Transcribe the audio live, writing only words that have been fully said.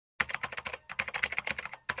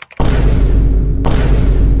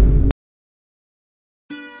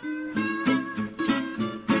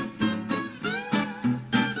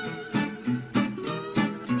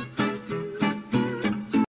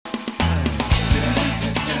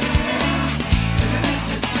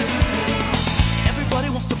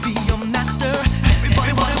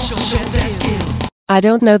I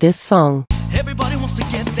don't know this song. Everybody wants to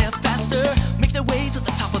get there faster, make their way to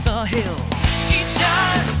the top of the hill. Each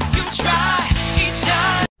time you try, each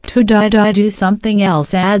time To do something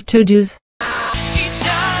else, add to do's. each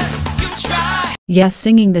time you try, Yes,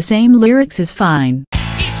 singing the same lyrics is fine.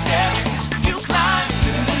 each step you climb.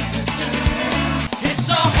 It's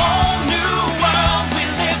a whole new world we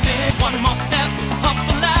live in. One more step up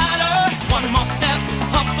the ladder, one more step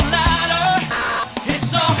up the ladder.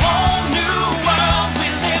 It's a whole new world we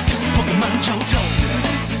live in. Pokemon Johto.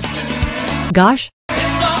 Gosh.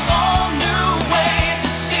 It's a whole new way to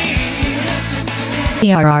see.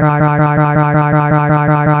 It's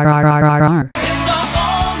a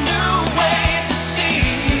whole new way to see.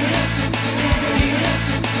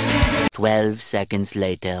 12 seconds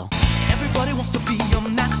later. Everybody wants to be a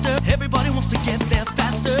master. Everybody wants to get there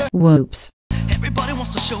faster. Whoops. Everybody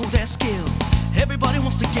wants to show their skills. Everybody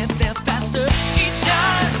wants to get there faster. Each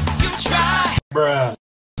time you try, Bruh.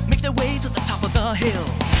 make their way to the top of the hill.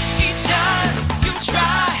 Each time you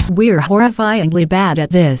try, We're horrifyingly bad at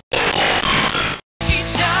this.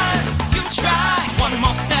 each time you try, one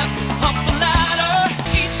more step up the ladder.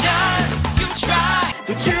 Each time you try,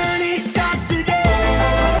 the journey starts today.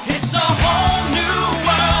 It's a whole new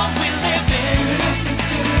world we live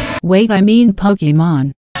in. Wait, I mean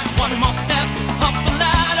Pokemon. One more step up the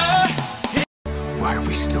ladder. Why are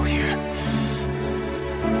we still here?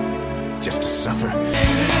 Just to suffer?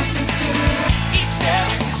 Each step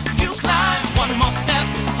you climb, one more step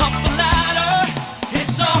up the ladder.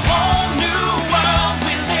 It's a whole new world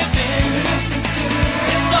we live in.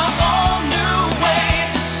 It's a whole new way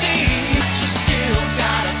to see. You still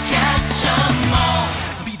gotta catch 'em all.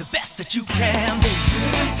 Be the best that you can be.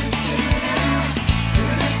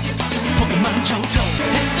 Pokemon Johto.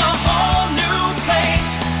 It's a whole new place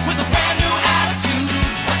with a brand new attitude.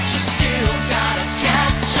 But you still gotta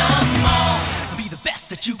catch 'em all. Be the best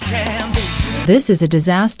that you can be. This is a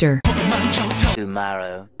disaster. Pokemon Johto.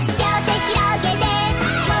 Tomorrow. 両手広げて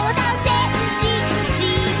もう